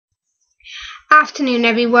Afternoon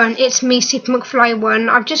everyone, it's me Super McFly1.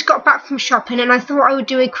 I've just got back from shopping and I thought I would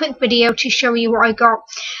do a quick video to show you what I got.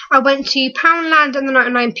 I went to Poundland and the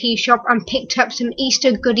 99p shop and picked up some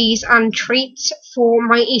Easter goodies and treats for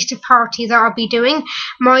my Easter party that I'll be doing.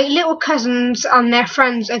 My little cousins and their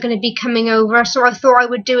friends are going to be coming over, so I thought I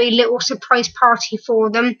would do a little surprise party for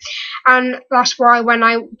them, and that's why I went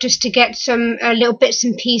out just to get some little bits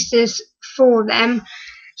and pieces for them.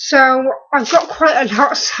 So I've got quite a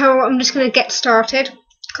lot, so I'm just going to get started.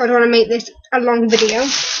 I don't want to make this a long video.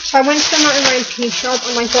 So I went to the 99p shop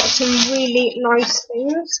and I got some really nice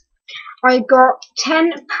things. I got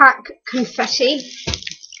 10-pack confetti.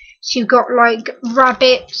 So you've got like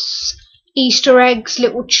rabbits, Easter eggs,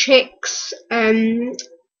 little chicks,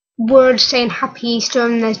 words saying Happy Easter,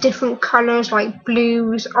 and there's different colours like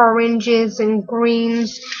blues, oranges and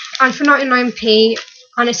greens. And for 99p,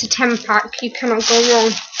 and it's a 10-pack, you cannot go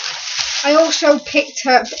wrong. I also picked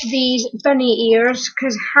up these bunny ears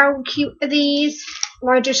because how cute are these?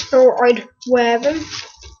 And I just thought I'd wear them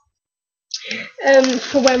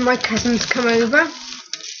for when my cousins come over.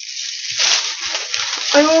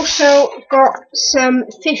 I also got some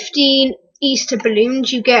 15 Easter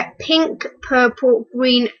balloons. You get pink, purple,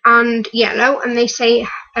 green and yellow, and they say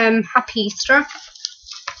Happy Easter.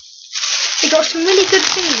 They got some really good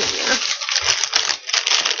things in there.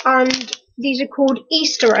 And these are called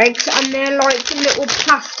Easter eggs, and they're like little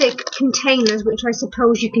plastic containers which I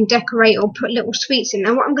suppose you can decorate or put little sweets in.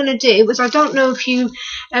 Now what I'm going to do is, I don't know if you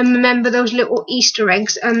remember those little Easter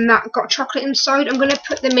eggs that got chocolate inside. I'm going to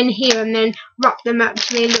put them in here and then wrap them up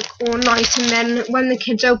so they look all nice, and then when the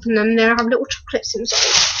kids open them they'll have little chocolates inside.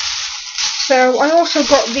 So I also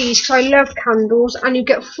got these because I love candles, and you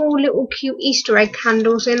get 4 little cute Easter egg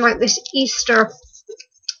candles in like this Easter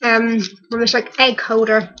almost like egg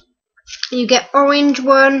holder. You get orange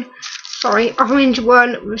one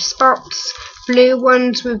with spots, blue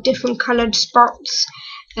ones with different coloured spots,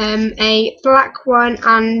 a black one,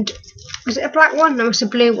 and is it a black one? No, it's a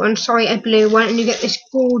blue one. Sorry, a blue one, and you get this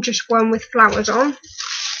gorgeous one with flowers on.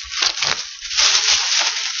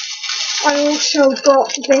 I also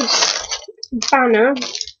got this banner,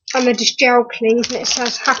 and they're just gel clings, and it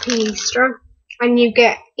says Happy Easter, and you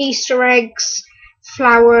get Easter eggs,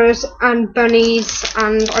 flowers and bunnies,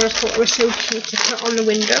 and I just thought it was so cute to put on the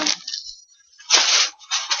window.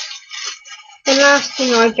 The last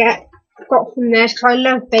thing I got from this, because I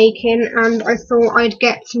love baking, and I thought I'd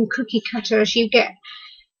get some cookie cutters. You get,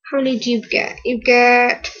 how many do you get? You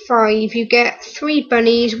get 5. You get 3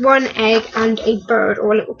 bunnies, 1 egg and a bird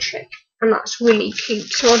or a little chick, and that's really cute.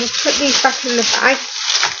 So I'll just put these back in the bag.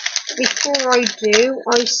 Before I do,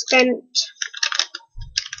 I spent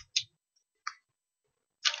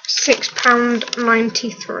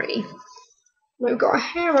 £6.93. I've got a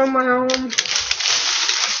hair on my arm.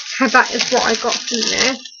 So that is what I got from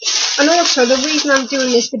there. And also the reason I'm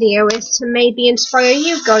doing this video is to maybe inspire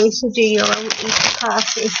you guys to do your own Easter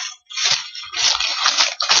party.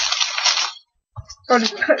 So I'll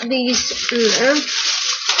just put these in there.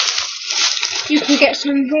 You can get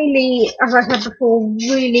some really, as I said before,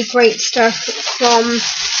 really great stuff from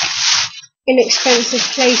inexpensive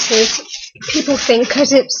places. People think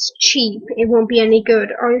because it's cheap it won't be any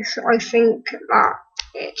good. I think that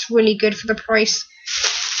it's really good for the price.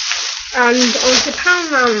 And on the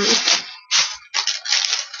Poundland,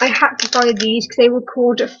 I had to buy these because they were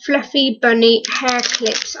called Fluffy Bunny Hair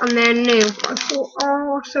Clips, and they're new. I thought,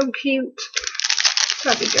 oh, so cute.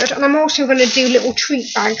 That'd be good. And I'm also going to do little treat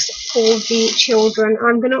bags for the children.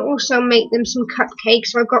 I'm going to also make them some cupcakes.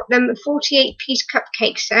 So I got them a 48-piece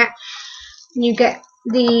cupcake set. And you get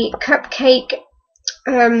the cupcake,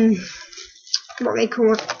 what they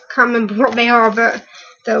call, can't remember what they are, but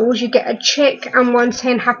those, you get a chick and one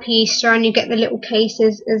saying Happy Easter, and you get the little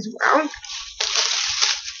cases as well.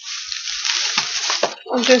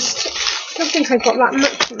 I don't think I got that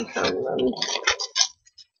much from Poundland.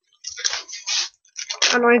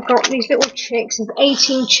 And I got these little chicks of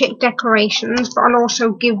 18 chick decorations, but I'll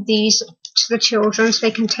also give these to the children so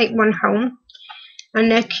they can take one home. And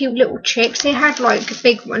they're cute little chicks. They had like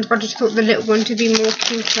big ones, but I just thought the little ones would be more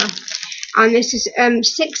cuter. And this is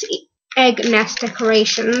 6 egg nest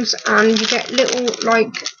decorations, and you get little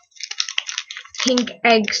like pink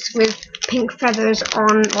eggs with pink feathers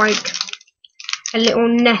on like a little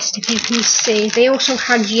nest, if you can see. They also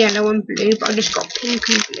had yellow and blue, but I just got pink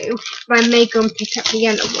and blue. But I may go and pick up the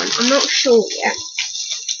yellow one. I'm not sure yet.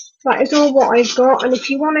 That is all what I've got, and if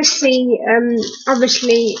you want to see,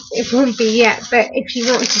 obviously it won't be yet, but if you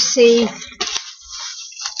want to see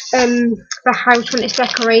the house when it's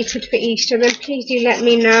decorated for Easter, then please do let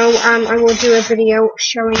me know, and I will do a video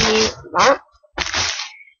showing you that.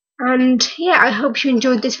 And yeah, I hope you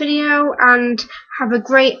enjoyed this video, and have a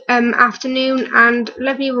great afternoon, and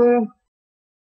love you all.